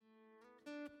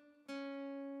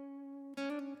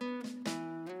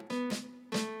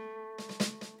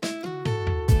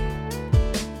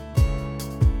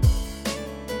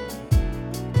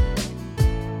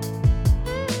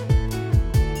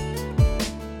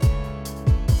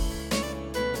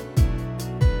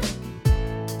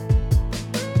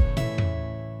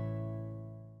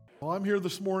I'm here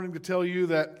this morning to tell you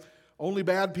that only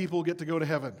bad people get to go to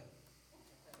heaven.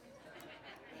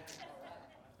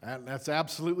 And that's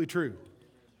absolutely true.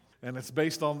 And it's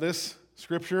based on this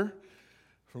scripture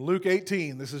from Luke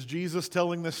 18. This is Jesus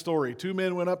telling this story. Two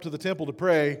men went up to the temple to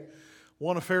pray,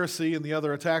 one a Pharisee and the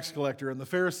other a tax collector. And the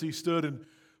Pharisee stood and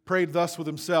prayed thus with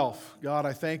himself, God,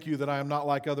 I thank you that I am not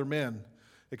like other men,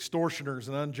 extortioners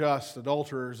and unjust,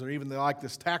 adulterers, or even like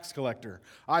this tax collector.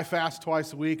 I fast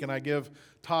twice a week and I give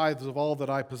tithes of all that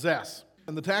I possess.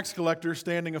 And the tax collector,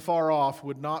 standing afar off,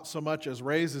 would not so much as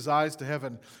raise his eyes to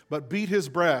heaven, but beat his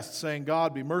breast, saying,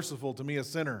 God, be merciful to me, a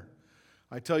sinner.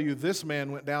 I tell you, this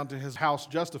man went down to his house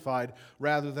justified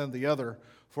rather than the other.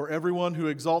 For everyone who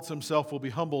exalts himself will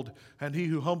be humbled, and he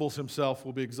who humbles himself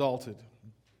will be exalted.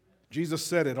 Jesus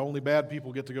said it, only bad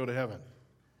people get to go to heaven.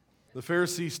 The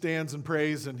Pharisee stands and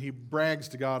prays, and he brags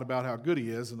to God about how good he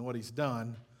is and what he's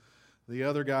done. The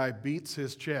other guy beats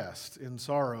his chest in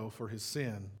sorrow for his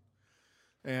sin.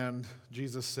 And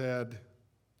Jesus said,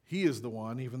 he is the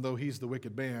one, even though he's the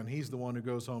wicked man, he's the one who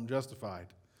goes home justified,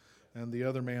 and the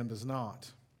other man does not.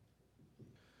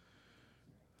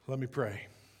 Let me pray.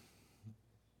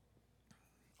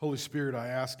 Holy Spirit, I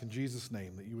ask in Jesus'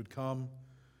 name that you would come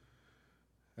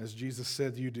as Jesus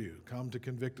said you do. Come to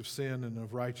convict of sin and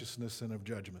of righteousness and of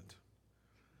judgment.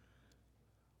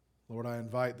 Lord, I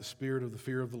invite the spirit of the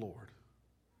fear of the Lord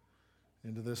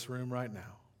into this room right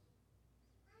now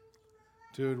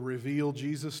to reveal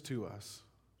Jesus to us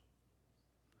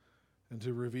and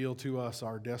to reveal to us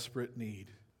our desperate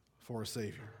need for a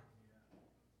Savior.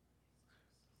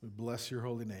 We bless your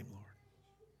holy name,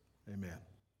 Lord. Amen.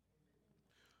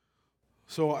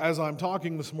 So as I'm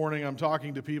talking this morning, I'm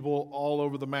talking to people all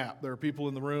over the map. There are people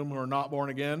in the room who are not born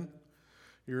again.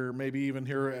 You're maybe even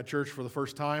here at church for the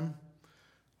first time.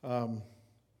 I'm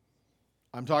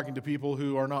talking to people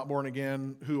who are not born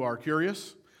again, who are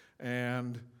curious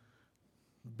and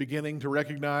beginning to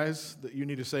recognize that you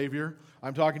need a Savior.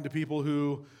 I'm talking to people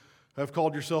who have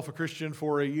called yourself a Christian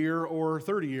for a year or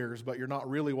 30 years, but you're not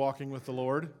really walking with the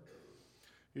Lord.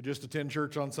 You just attend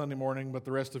church on Sunday morning, but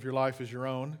the rest of your life is your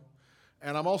own.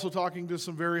 And I'm also talking to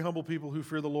some very humble people who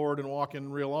fear the Lord and walk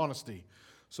in real honesty.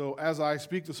 So as I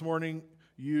speak this morning,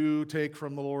 you take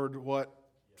from the Lord what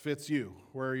fits you,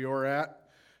 where you're at,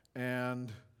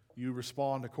 and you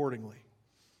respond accordingly.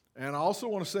 And I also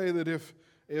want to say that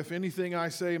if anything I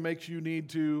say makes you need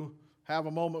to have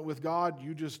a moment with God,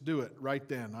 you just do it right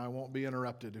then. I won't be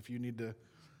interrupted. If you need to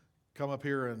come up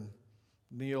here and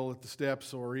kneel at the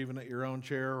steps or even at your own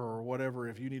chair or whatever,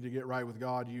 if you need to get right with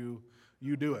God, you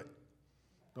do it.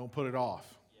 Don't put it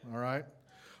off, all right?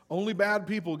 Only bad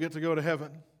people get to go to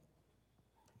heaven.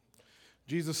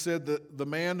 Jesus said that the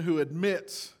man who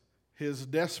admits his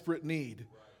desperate need,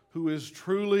 who is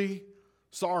truly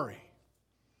sorry,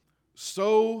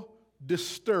 so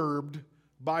disturbed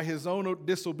by his own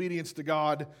disobedience to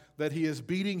God that he is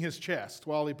beating his chest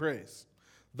while he prays.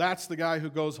 That's the guy who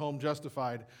goes home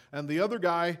justified. And the other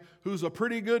guy, who's a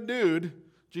pretty good dude,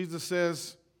 Jesus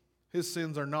says his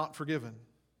sins are not forgiven.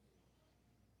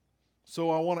 So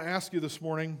I want to ask you this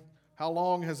morning, how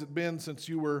long has it been since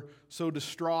you were so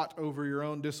distraught over your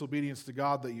own disobedience to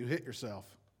God that you hit yourself?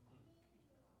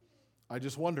 I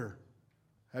just wonder,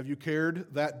 have you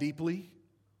cared that deeply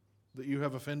that you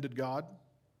have offended God?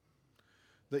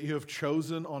 That you have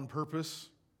chosen on purpose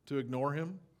to ignore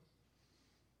Him?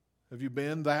 Have you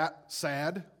been that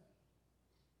sad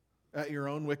at your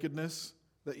own wickedness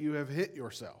that you have hit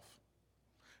yourself?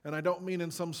 And I don't mean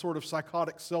in some sort of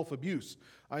psychotic self-abuse.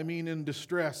 I mean in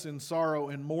distress, in sorrow,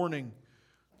 in mourning,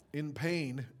 in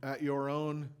pain at your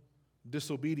own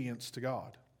disobedience to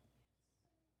God.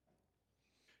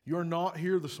 You're not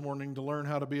here this morning to learn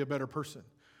how to be a better person.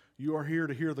 You are here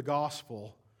to hear the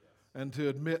gospel and to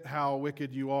admit how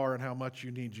wicked you are and how much you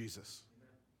need Jesus.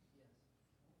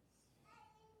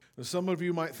 And some of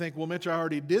you might think, well, Mitch, I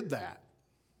already did that.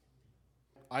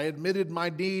 I admitted my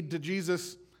need to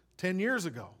Jesus 10 years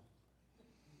ago.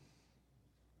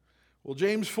 Well,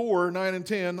 James 4, 9 and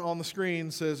 10 on the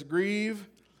screen says, grieve,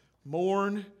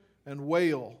 mourn, and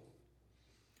wail.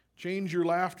 Change your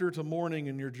laughter to mourning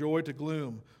and your joy to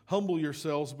gloom. Humble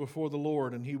yourselves before the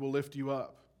Lord, and He will lift you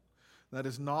up. That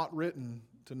is not written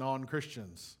to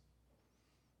non-Christians.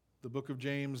 The book of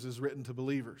James is written to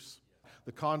believers.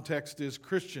 The context is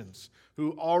Christians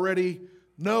who already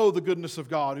know the goodness of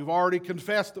God, who've already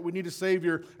confessed that we need a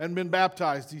Savior and been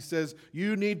baptized. He says,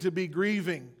 you need to be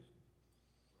grieving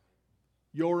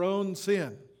your own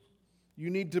sin.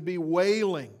 You need to be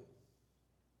wailing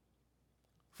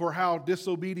for how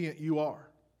disobedient you are.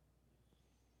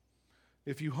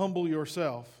 If you humble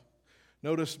yourself,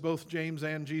 notice both James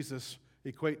and Jesus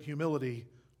equate humility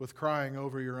with crying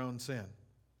over your own sin.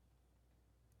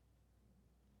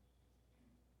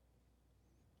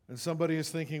 And somebody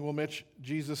is thinking, well, Mitch,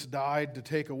 Jesus died to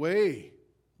take away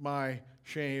my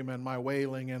shame and my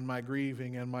wailing and my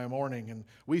grieving and my mourning. And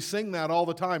we sing that all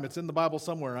the time. It's in the Bible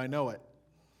somewhere. I know it.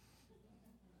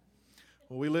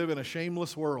 Well, we live in a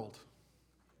shameless world.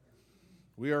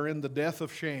 We are in the death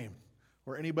of shame,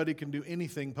 where anybody can do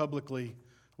anything publicly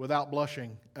without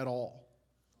blushing at all.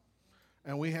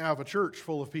 And we have a church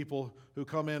full of people who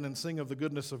come in and sing of the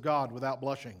goodness of God without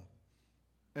blushing.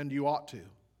 And you ought to.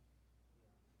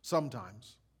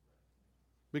 Sometimes.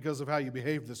 Because of how you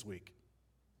behaved this week.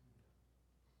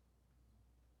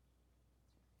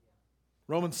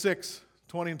 Romans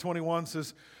 6:20 and 21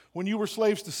 says, when you were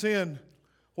slaves to sin,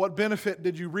 what benefit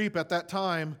did you reap at that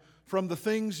time from the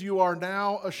things you are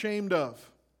now ashamed of?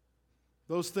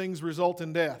 Those things result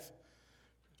in death.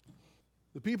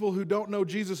 The people who don't know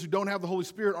Jesus, who don't have the Holy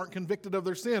Spirit, aren't convicted of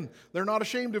their sin. They're not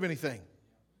ashamed of anything.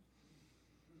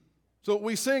 So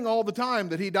we sing all the time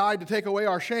that He died to take away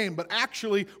our shame, but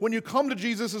actually, when you come to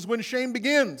Jesus is when shame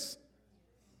begins.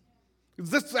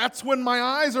 That's when my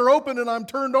eyes are open and I'm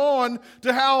turned on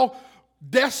to how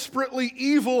desperately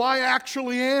evil I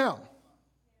actually am.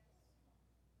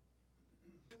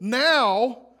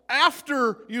 Now,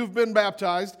 after you've been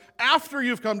baptized, after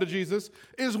you've come to Jesus,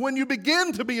 is when you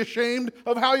begin to be ashamed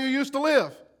of how you used to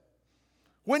live.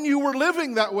 When you were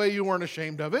living that way, you weren't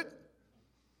ashamed of it.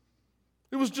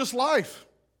 It was just life.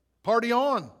 Party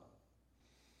on.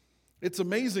 It's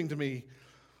amazing to me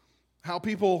how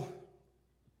people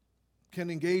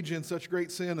can engage in such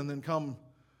great sin and then come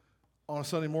on a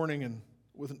Sunday morning and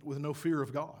with no fear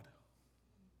of God.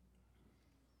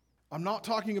 I'm not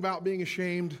talking about being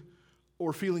ashamed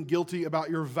or feeling guilty about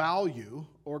your value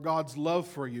or God's love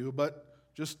for you, but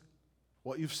just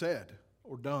what you've said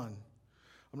or done.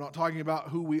 I'm not talking about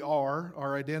who we are,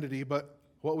 our identity, but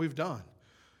what we've done.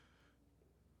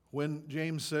 When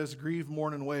James says, grieve,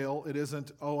 mourn, and wail, it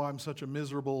isn't, oh, I'm such a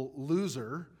miserable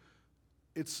loser.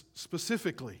 It's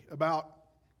specifically about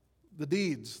the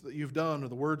deeds that you've done or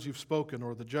the words you've spoken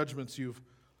or the judgments you've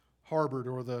harbored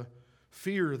or the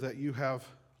fear that you have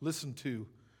listened to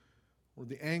or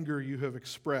the anger you have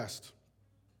expressed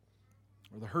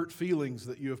or the hurt feelings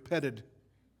that you have petted,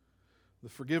 the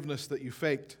forgiveness that you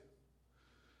faked,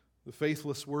 the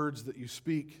faithless words that you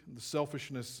speak, the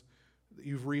selfishness that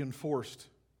you've reinforced,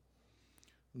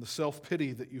 and the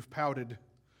self-pity that you've pouted,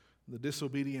 and the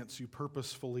disobedience you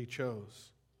purposefully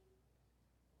chose.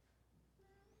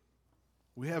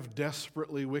 We have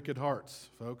desperately wicked hearts,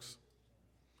 folks.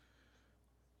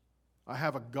 I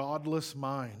have a godless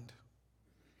mind,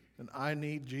 and I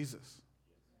need Jesus.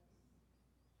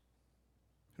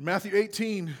 In Matthew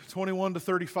 18:21 to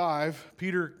 35,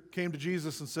 Peter came to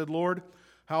Jesus and said, Lord,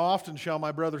 how often shall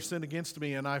my brother sin against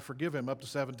me and I forgive him? Up to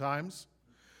 7 times?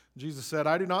 Jesus said,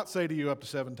 I do not say to you up to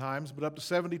 7 times, but up to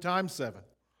 70 times 7.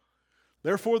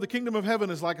 Therefore the kingdom of heaven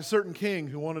is like a certain king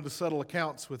who wanted to settle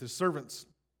accounts with his servants.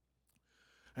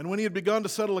 And when he had begun to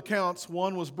settle accounts,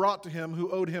 one was brought to him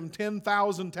who owed him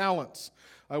 10,000 talents.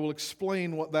 I will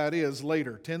explain what that is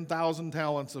later. 10,000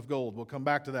 talents of gold. We'll come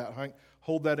back to that.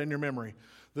 Hold that in your memory.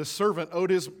 The servant owed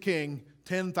his king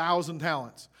 10,000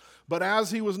 talents. But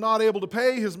as he was not able to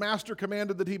pay, his master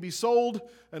commanded that he be sold,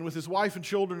 and with his wife and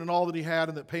children and all that he had,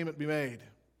 and that payment be made.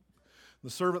 The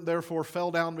servant therefore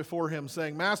fell down before him,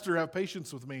 saying, Master, have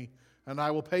patience with me, and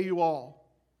I will pay you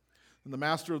all. And the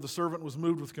master of the servant was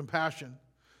moved with compassion,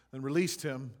 and released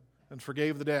him, and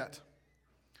forgave the debt.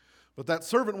 But that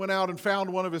servant went out and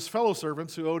found one of his fellow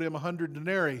servants who owed him 100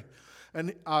 denarii.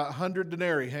 And 100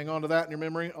 denarii, hang on to that in your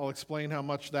memory. I'll explain how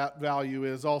much that value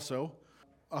is also.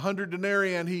 100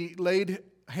 denarii, and he laid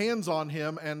hands on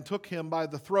him and took him by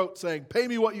the throat, saying, Pay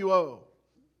me what you owe.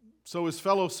 So his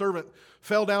fellow servant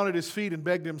fell down at his feet and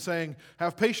begged him, saying,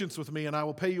 Have patience with me, and I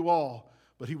will pay you all.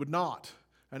 But he would not.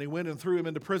 And he went and threw him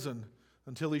into prison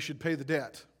until he should pay the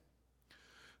debt.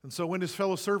 And so when his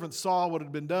fellow servants saw what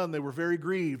had been done, they were very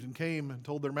grieved and came and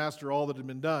told their master all that had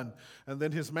been done. And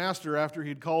then his master, after he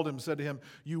had called him, said to him,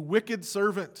 You wicked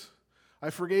servant, I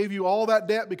forgave you all that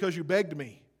debt because you begged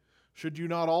me. Should you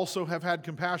not also have had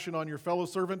compassion on your fellow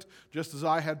servant, just as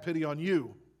I had pity on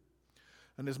you?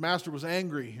 And his master was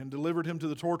angry and delivered him to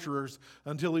the torturers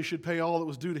until he should pay all that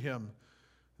was due to him.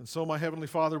 And so my heavenly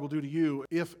Father will do to you,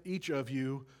 if each of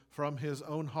you from his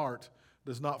own heart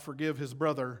does not forgive his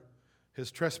brother his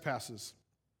trespasses.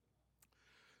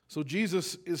 So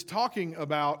Jesus is talking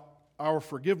about our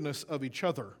forgiveness of each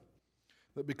other.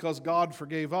 That because God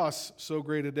forgave us so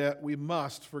great a debt, we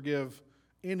must forgive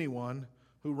anyone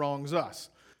who wrongs us.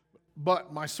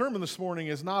 But my sermon this morning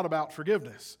is not about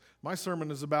forgiveness. My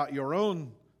sermon is about your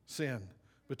own sin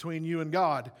between you and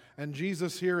God. And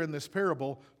Jesus here in this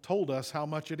parable told us how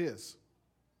much it is.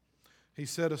 He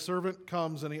said a servant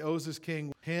comes and he owes his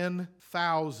king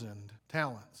 10,000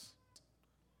 talents.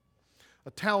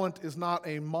 A talent is not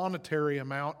a monetary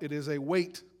amount, it is a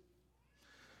weight.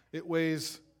 It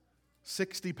weighs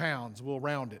 60 pounds. We'll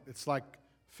round it. It's like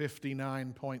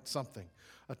 59 point something.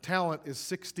 A talent is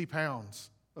 60 pounds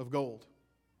of gold.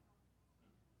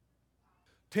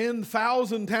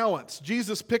 10,000 talents.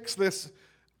 Jesus picks this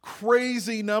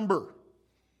crazy number.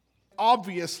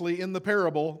 Obviously, in the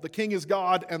parable, the king is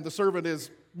God and the servant is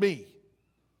me.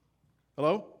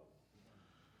 Hello?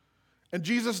 And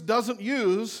Jesus doesn't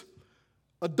use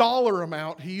a dollar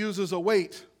amount. He uses a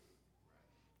weight.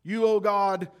 You owe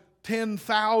God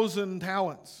 10,000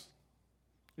 talents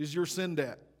is your sin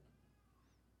debt.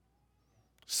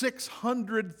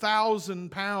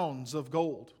 600,000 pounds of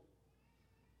gold.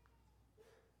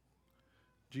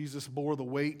 Jesus bore the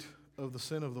weight of the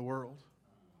sin of the world.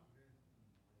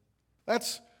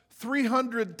 That's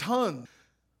 300 tons.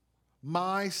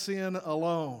 My sin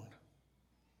alone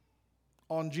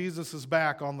on Jesus'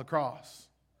 back on the cross.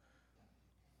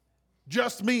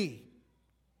 Just me.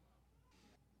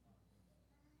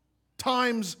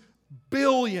 Times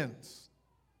billions.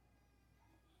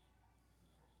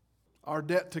 Our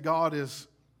debt to God is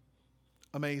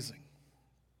amazing.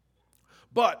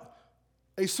 But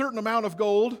a certain amount of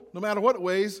gold, no matter what it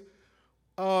weighs,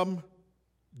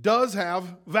 does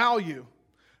have value.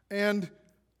 And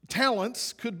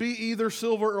talents could be either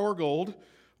silver or gold,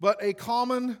 but a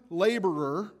common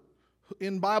laborer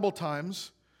in Bible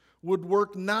times would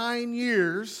work 9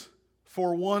 years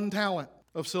for 1 talent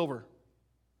of silver.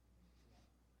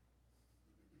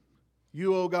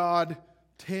 You owe God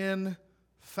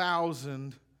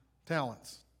 10,000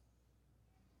 talents.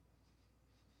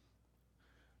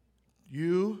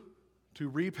 You, to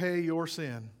repay your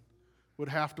sin, would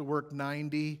have to work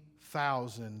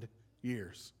 90,000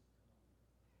 years.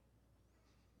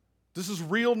 This is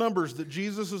real numbers that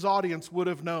Jesus' audience would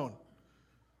have known.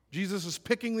 Jesus is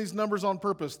picking these numbers on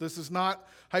purpose. This is not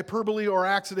hyperbole or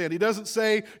accident. He doesn't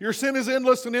say, your sin is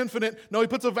endless and infinite. No, he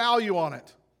puts a value on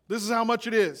it. This is how much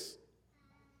it is.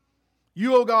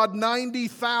 You owe God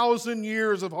 90,000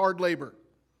 years of hard labor.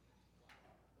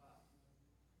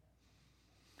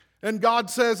 And God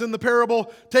says in the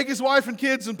parable, take his wife and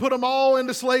kids and put them all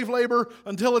into slave labor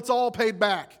until it's all paid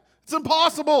back. It's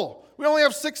impossible. We only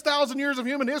have 6,000 years of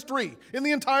human history in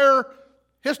the entire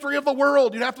history of the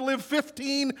world. You'd have to live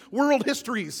 15 world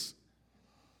histories.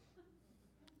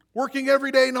 Working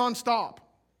every day nonstop.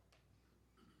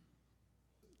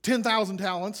 10,000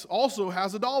 talents also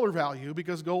has a dollar value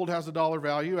because gold has a dollar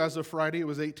value. As of Friday, it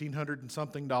was $1,800 and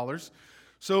something dollars.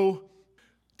 So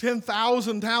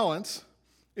 10,000 talents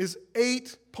is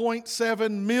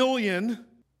 8.7 million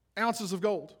ounces of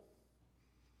gold.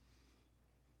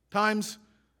 Times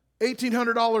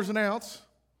 $1,800 an ounce,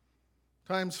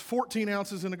 times 14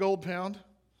 ounces in a gold pound,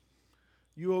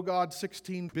 you owe God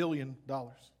 $16 billion.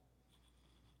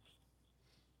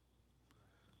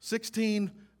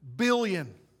 16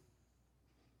 billion.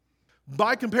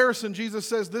 By comparison, Jesus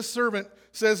says, this servant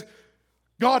says,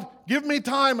 God, give me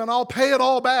time and I'll pay it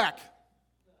all back.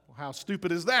 Well, how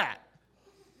stupid is that?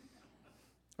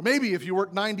 Maybe if you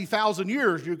worked 90,000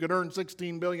 years, you could earn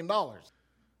 $16 billion.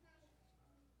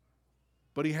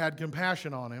 But he had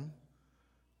compassion on him,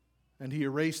 and he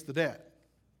erased the debt.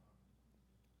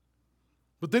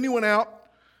 But then he went out,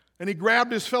 and he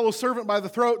grabbed his fellow servant by the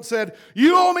throat and said,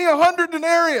 you owe me 100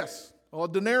 denarius. Well, a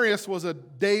denarius was a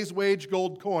day's wage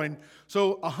gold coin,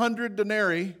 so 100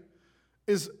 denarii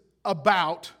is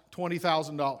about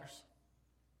 $20,000.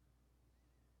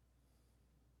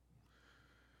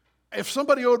 If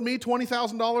somebody owed me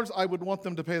 $20,000, I would want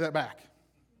them to pay that back.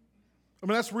 I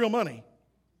mean, that's real money.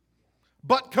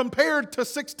 But compared to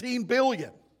 16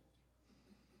 billion,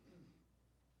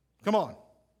 come on.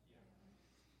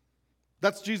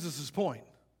 That's Jesus' point.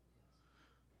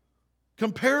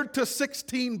 Compared to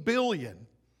 16 billion,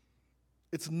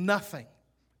 it's nothing.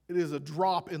 It is a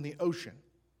drop in the ocean.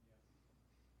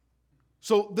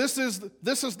 So this is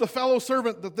the fellow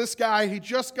servant that this guy, he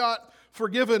just got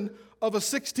forgiven of a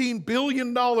 $16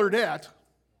 billion debt,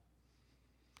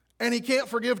 and he can't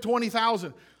forgive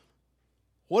 20,000.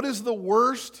 What is the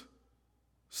worst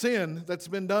sin that's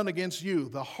been done against you?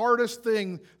 The hardest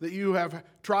thing that you have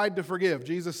tried to forgive?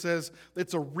 Jesus says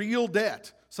it's a real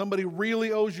debt. Somebody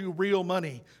really owes you real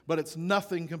money, but it's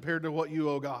nothing compared to what you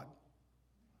owe God.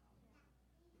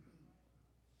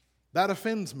 That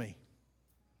offends me.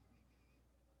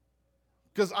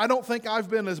 Because I don't think I've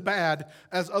been as bad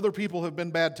as other people have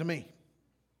been bad to me.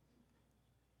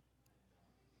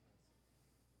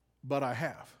 but I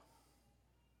have.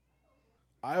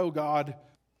 I owe God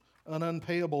an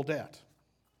unpayable debt.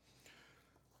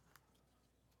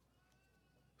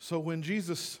 So when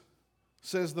Jesus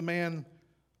says the man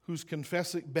who's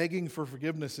begging for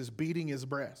forgiveness is beating his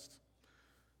breast,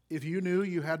 if you knew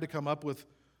you had to come up with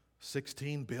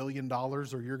 $16 billion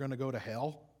or you're going to go to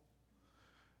hell,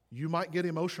 you might get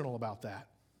emotional about that.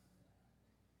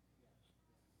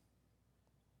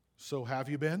 So have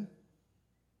you been?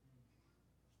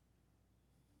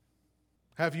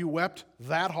 Have you wept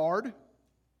that hard?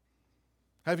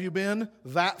 Have you been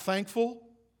that thankful?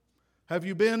 Have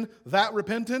you been that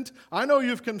repentant? I know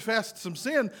you've confessed some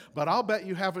sin, but I'll bet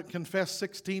you haven't confessed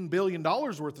 $16 billion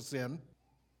worth of sin.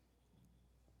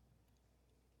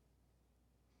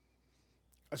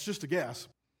 That's just a guess.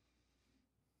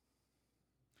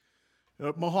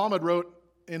 Muhammad wrote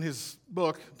in his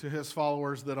book to his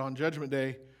followers that on Judgment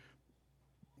Day,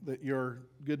 that your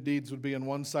good deeds would be on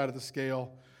one side of the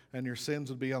scale and your sins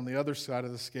would be on the other side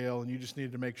of the scale, and you just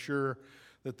needed to make sure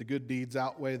that the good deeds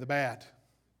outweigh the bad.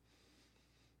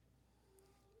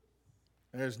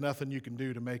 There's nothing you can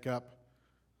do to make up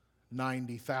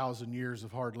 90,000 years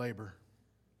of hard labor.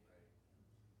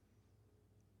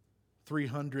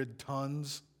 300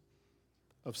 tons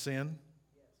of sin.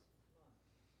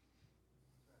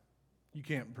 You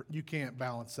can't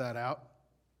balance that out.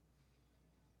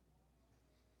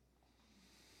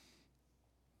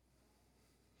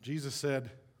 Jesus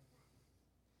said,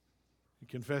 you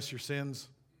confess your sins,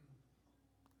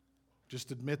 just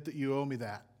admit that you owe me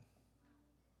that.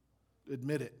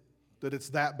 Admit it, that it's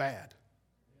that bad,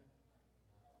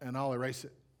 and I'll erase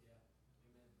it.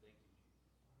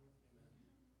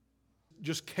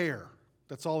 Just care.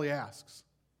 That's all he asks.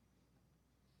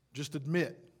 Just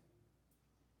admit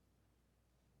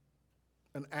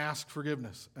and ask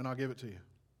forgiveness, and I'll give it to you.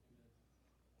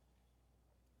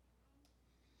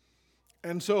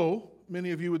 And so,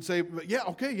 many of you would say,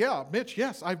 yeah, Mitch,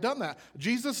 yes, I've done that.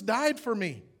 Jesus died for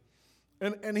me,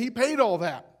 and he paid all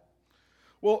that.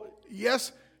 Well,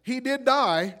 yes, he did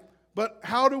die, but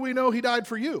how do we know he died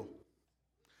for you?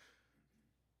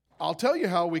 I'll tell you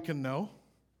how we can know.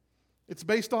 It's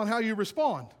based on how you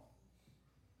respond.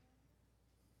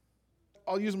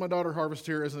 I'll use my daughter Harvest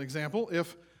here as an example.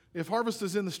 If Harvest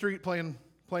is in the street playing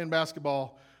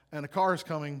basketball and a car is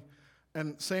coming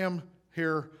and Sam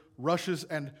here rushes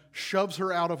and shoves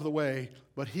her out of the way,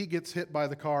 but he gets hit by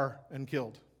the car and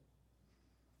killed.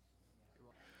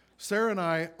 Sarah and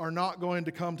I are not going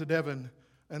to come to Devin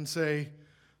and say,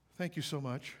 thank you so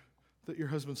much that your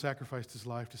husband sacrificed his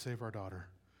life to save our daughter.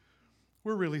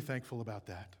 We're really thankful about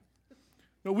that.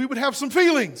 No, we would have some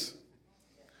feelings.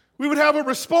 We would have a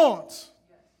response.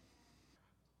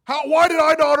 Why did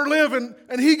our daughter live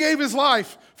and he gave his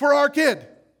life for our kid?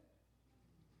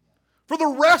 For the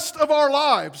rest of our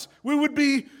lives, we would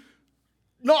be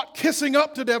not kissing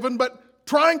up to Devin, but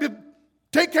trying to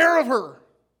take care of her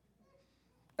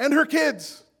and her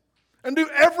kids and do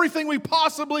everything we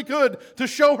possibly could to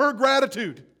show her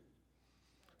gratitude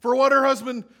for what her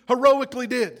husband heroically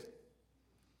did.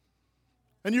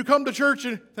 And you come to church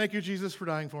and thank you, Jesus, for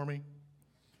dying for me.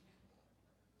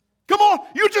 Come on,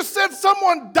 you just said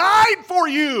someone died for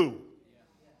you.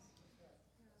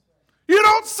 You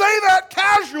don't say that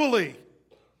casually.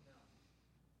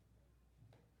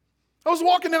 I was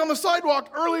walking down the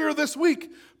sidewalk earlier this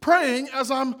week praying as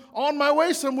I'm on my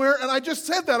way somewhere, and I just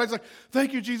said that. I was like,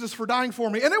 thank you, Jesus, for dying for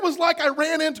me. And it was like I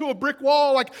ran into a brick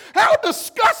wall, like, how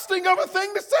disgusting of a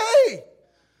thing to say.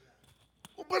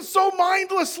 But so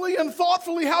mindlessly and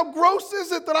thoughtfully, how gross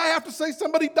is it that I have to say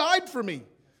somebody died for me?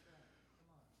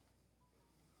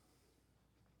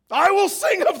 I will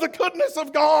sing of the goodness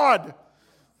of God.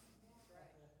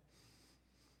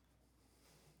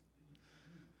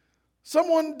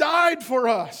 Someone died for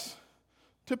us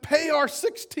to pay our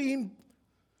 $16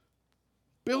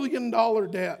 billion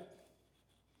debt.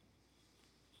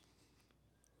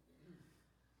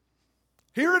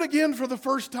 Hear it again for the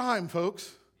first time,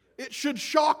 folks. It should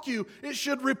shock you. It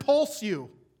should repulse you.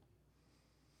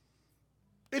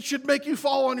 It should make you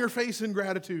fall on your face in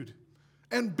gratitude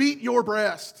and beat your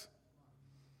breast.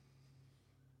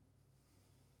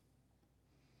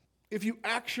 If you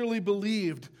actually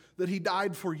believed that he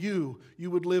died for you, you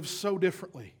would live so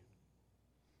differently.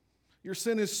 Your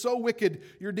sin is so wicked,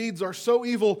 your deeds are so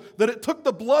evil, that it took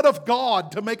the blood of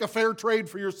God to make a fair trade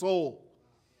for your soul.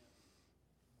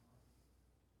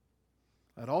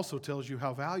 That also tells you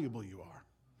how valuable you are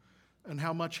and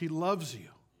how much he loves you.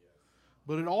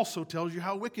 But it also tells you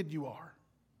how wicked you are.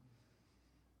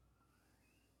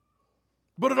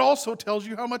 But it also tells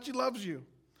you how much he loves you.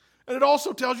 And it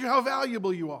also tells you how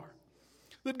valuable you are.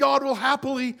 that God will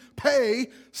happily pay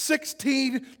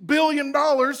 $16 billion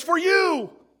for you.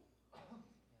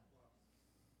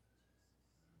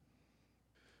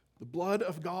 The blood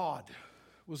of God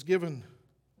was given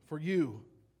for you.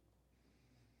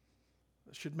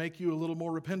 It should make you a little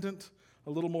more repentant, a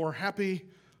little more happy,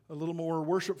 a little more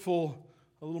worshipful,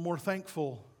 a little more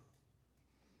thankful,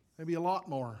 maybe a lot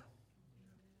more.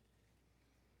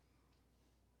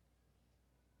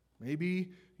 Maybe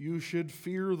you should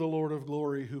fear the Lord of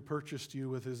glory who purchased you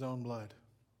with his own blood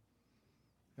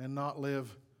and not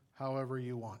live however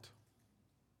you want.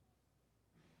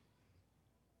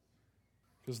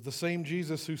 Because the same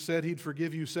Jesus who said he'd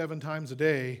forgive you 7 times a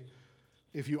day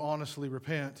if you honestly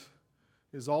repent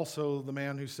is also the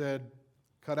man who said,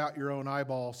 cut out your own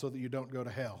eyeball so that you don't go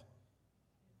to hell.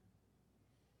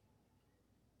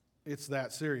 It's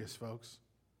that serious, folks.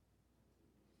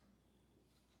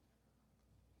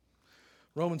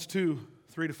 Romans 2,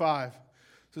 3-5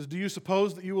 says, do you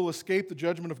suppose that you will escape the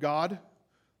judgment of God?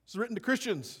 This is written to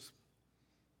Christians.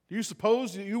 Do you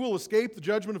suppose that you will escape the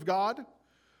judgment of God?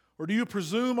 Or do you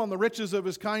presume on the riches of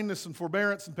his kindness and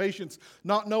forbearance and patience,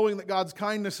 not knowing that God's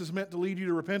kindness is meant to lead you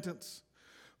to repentance?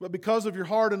 But because of your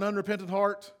hard and unrepentant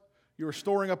heart, you are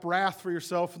storing up wrath for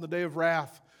yourself in the day of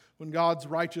wrath, when God's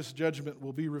righteous judgment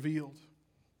will be revealed.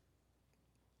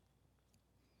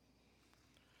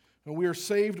 And we are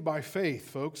saved by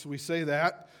faith, folks. We say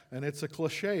that, and it's a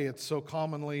cliche. It's so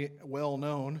commonly well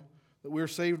known that we're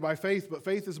saved by faith. But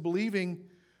faith is believing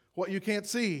what you can't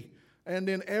see. And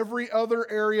in every other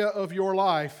area of your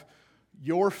life,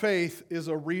 your faith is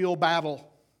a real battle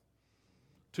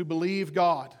to believe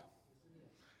God.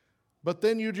 But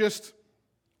then you just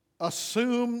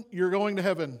assume you're going to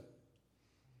heaven.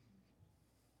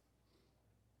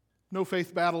 No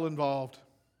faith battle involved.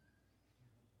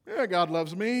 Yeah, God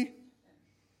loves me.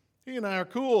 He and I are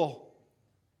cool.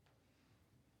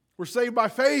 We're saved by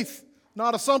faith,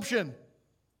 not assumption.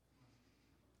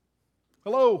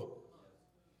 Hello?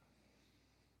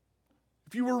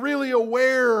 If you were really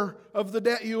aware of the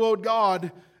debt you owed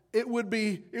God, it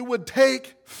would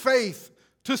take faith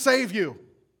to save you.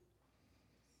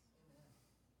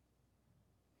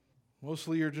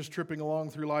 Mostly you're just tripping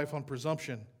along through life on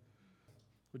presumption.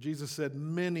 But Jesus said,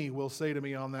 many will say to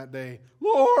me on that day,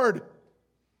 Lord!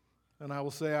 And I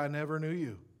will say, I never knew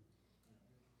you.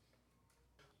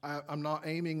 I'm not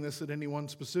aiming this at anyone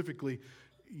specifically.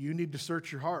 You need to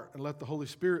search your heart and let the Holy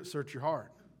Spirit search your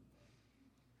heart.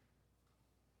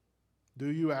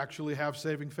 Do you actually have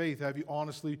saving faith? Have you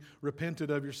honestly repented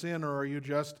of your sin, or are you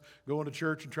just going to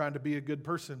church and trying to be a good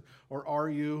person? Or are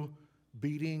you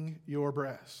beating your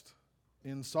breast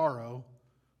in sorrow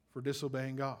for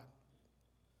disobeying God?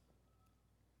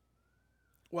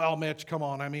 Well, Mitch, come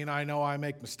on. I mean, I know I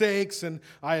make mistakes, and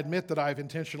I admit that I've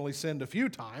intentionally sinned a few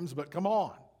times, but come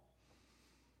on.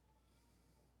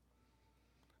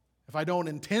 If I don't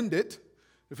intend it,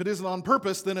 if it isn't on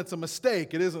purpose, then it's a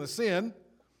mistake. It isn't a sin.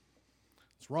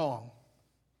 It's wrong.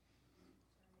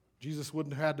 Jesus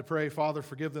wouldn't have had to pray, Father,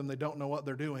 forgive them, they don't know what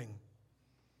they're doing,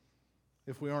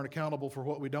 if we aren't accountable for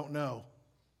what we don't know.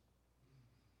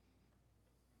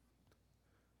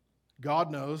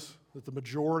 God knows that the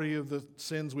majority of the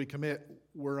sins we commit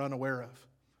we're unaware of.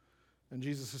 And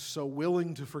Jesus is so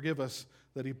willing to forgive us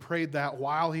that he prayed that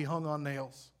while he hung on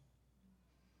nails.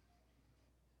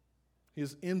 He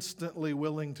is instantly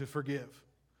willing to forgive.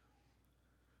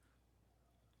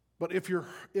 But if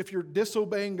you're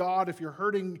disobeying God, if you're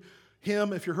hurting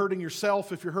him, if you're hurting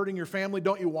yourself, if you're hurting your family,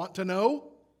 don't you want to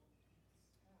know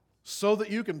so that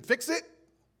you can fix it?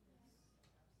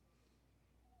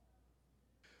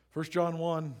 1 John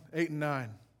 1, 8 and 9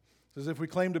 says, if we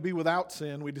claim to be without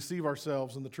sin, we deceive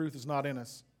ourselves and the truth is not in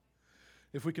us.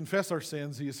 If we confess our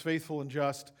sins, he is faithful and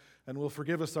just and will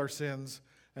forgive us our sins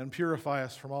and purify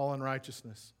us from all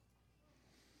unrighteousness.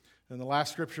 And the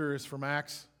last scripture is from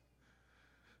Acts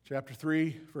chapter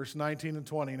 3, verse 19 and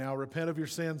 20. Now repent of your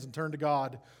sins and turn to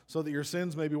God so that your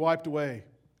sins may be wiped away.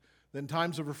 Then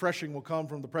times of refreshing will come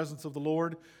from the presence of the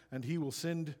Lord, and he will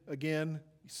send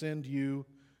you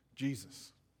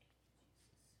Jesus.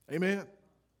 Amen.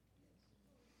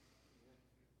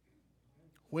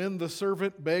 When the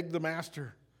servant begged the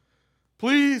master,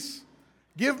 please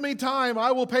give me time,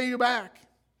 I will pay you back.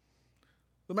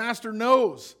 The master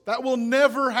knows that will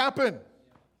never happen.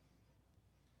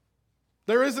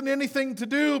 There isn't anything to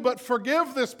do but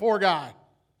forgive this poor guy.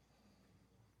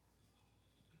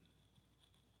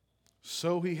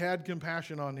 So he had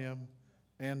compassion on him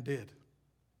and did.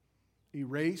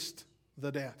 Erased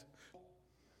the debt.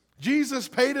 Jesus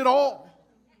paid it all.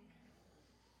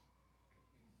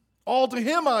 All to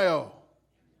him I owe.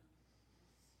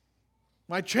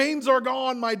 My chains are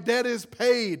gone. My debt is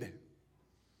paid.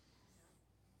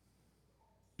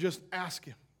 Just ask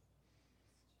Him,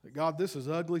 God, this is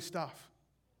ugly stuff.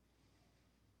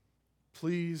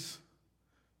 Please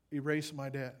erase my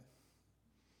debt.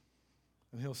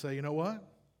 And He'll say, you know what?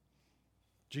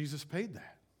 Jesus paid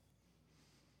that.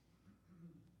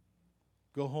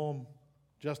 Go home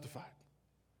justified.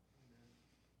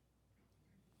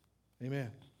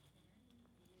 Amen.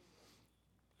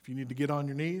 If you need to get on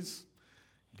your knees,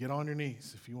 get on your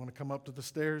knees. If you want to come up to the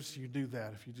stairs, you do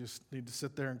that. If you just need to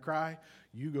sit there and cry,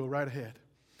 you go right ahead.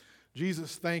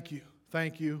 Jesus, thank you,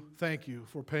 thank you, thank you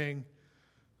for paying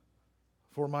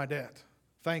for my debt.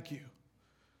 Thank you.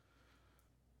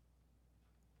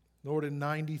 Lord, in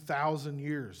 90,000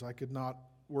 years, I could not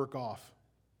work off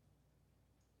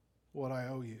what I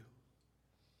owe you.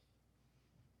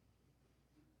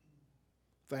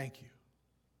 Thank you.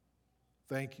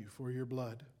 Thank you for your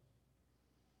blood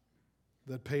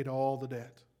that paid all the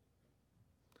debt.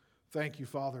 Thank you,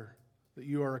 Father, that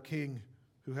you are a king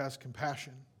who has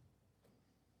compassion,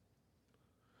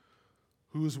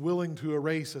 who is willing to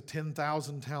erase a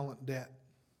 10,000 talent debt.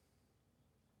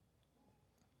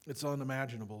 It's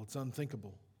unimaginable. It's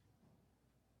unthinkable.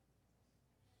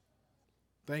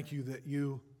 Thank you that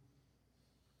you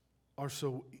are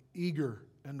so eager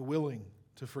and willing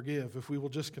to forgive if we will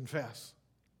just confess.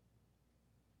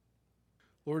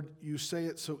 Lord, you say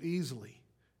it so easily.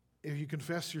 If you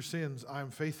confess your sins, I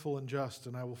am faithful and just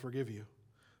and I will forgive you.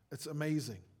 It's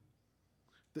amazing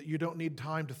that you don't need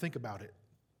time to think about it.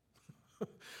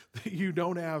 That you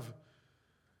don't have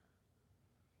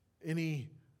any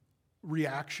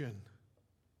reaction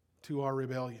to our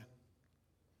rebellion.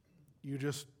 You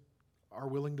just are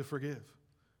willing to forgive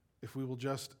if we will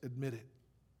just admit it.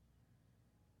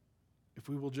 If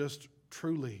we will just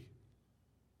truly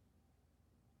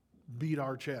beat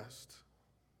our chest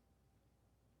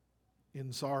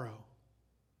in sorrow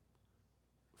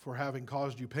for having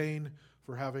caused you pain,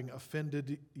 for having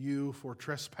offended you, for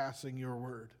trespassing your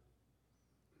word.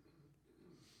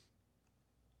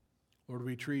 Lord,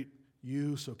 we treat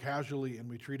you so casually and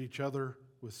we treat each other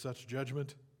with such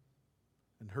judgment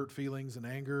and hurt feelings and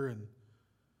anger and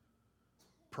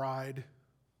pride.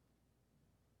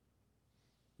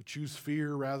 We choose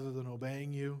fear rather than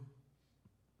obeying you.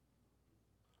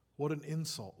 What an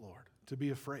insult, Lord, to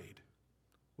be afraid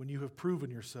when you have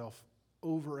proven yourself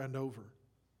over and over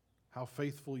how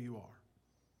faithful you are.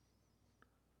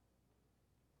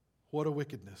 What a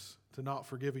wickedness to not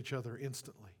forgive each other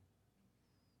instantly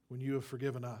when you have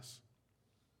forgiven us.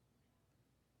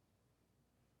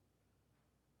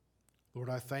 Lord,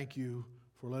 I thank you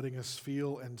for letting us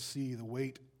feel and see the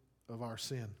weight of our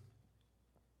sin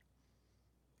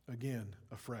again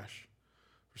afresh,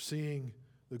 for seeing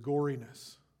the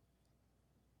goriness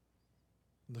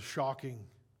and the shocking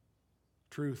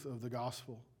truth of the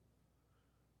gospel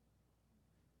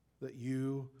that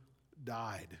you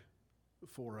died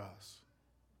for us.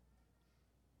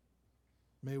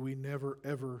 May we never,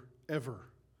 ever, ever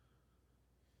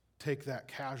take that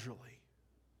casually.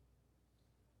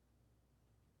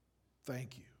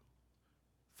 Thank you.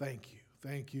 Thank you.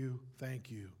 Thank you. Thank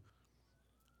you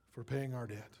for paying our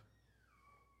debt.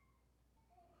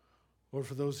 Lord,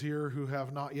 for those here who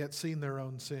have not yet seen their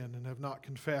own sin and have not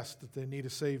confessed that they need a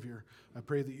Savior, I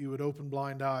pray that you would open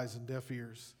blind eyes and deaf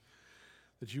ears,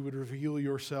 that you would reveal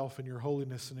yourself in your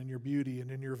holiness and in your beauty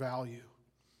and in your value.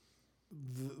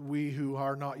 We who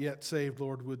are not yet saved,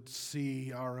 Lord, would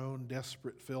see our own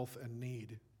desperate filth and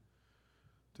need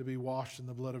to be washed in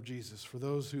the blood of Jesus. For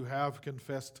those who have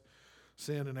confessed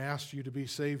sin and asked you to be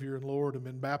Savior and Lord and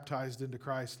been baptized into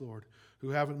Christ, Lord, who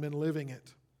haven't been living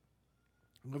it,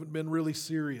 who haven't been really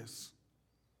serious,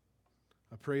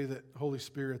 I pray that, Holy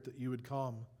Spirit, that you would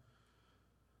come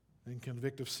and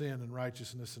convict of sin and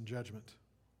righteousness and judgment.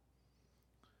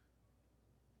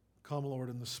 Come, Lord,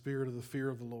 in the spirit of the fear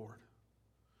of the Lord,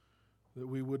 that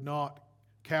we would not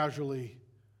casually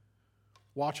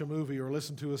watch a movie or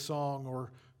listen to a song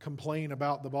or complain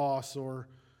about the boss or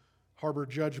harbor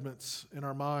judgments in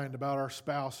our mind about our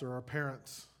spouse or our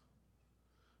parents,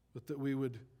 but that we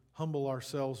would humble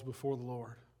ourselves before the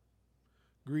Lord,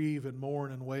 grieve and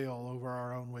mourn and wail over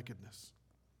our own wickedness.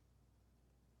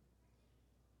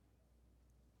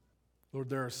 Lord,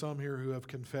 there are some here who have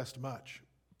confessed much,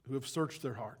 who have searched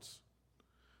their hearts,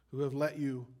 who have let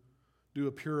you do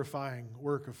a purifying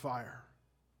work of fire.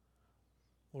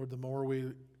 Lord, the more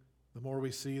we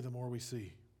see, the more we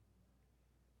see.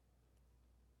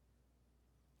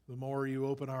 The more you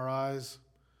open our eyes,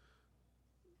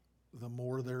 the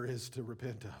more there is to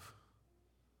repent of.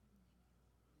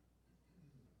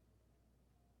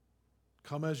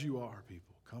 Come as you are,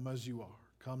 people. Come as you are.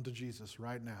 Come to Jesus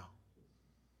right now.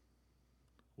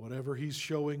 Whatever He's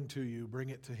showing to you, bring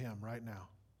it to Him right now.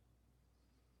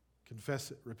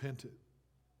 Confess it, repent it.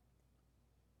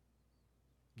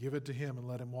 Give it to Him and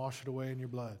let Him wash it away in your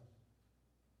blood.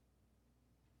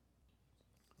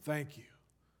 Thank you.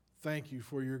 Thank you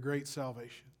for your great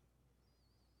salvation.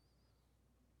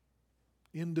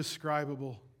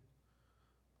 Indescribable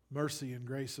mercy and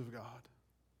grace of God.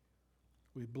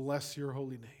 We bless your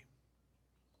holy name.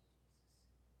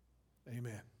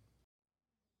 Amen.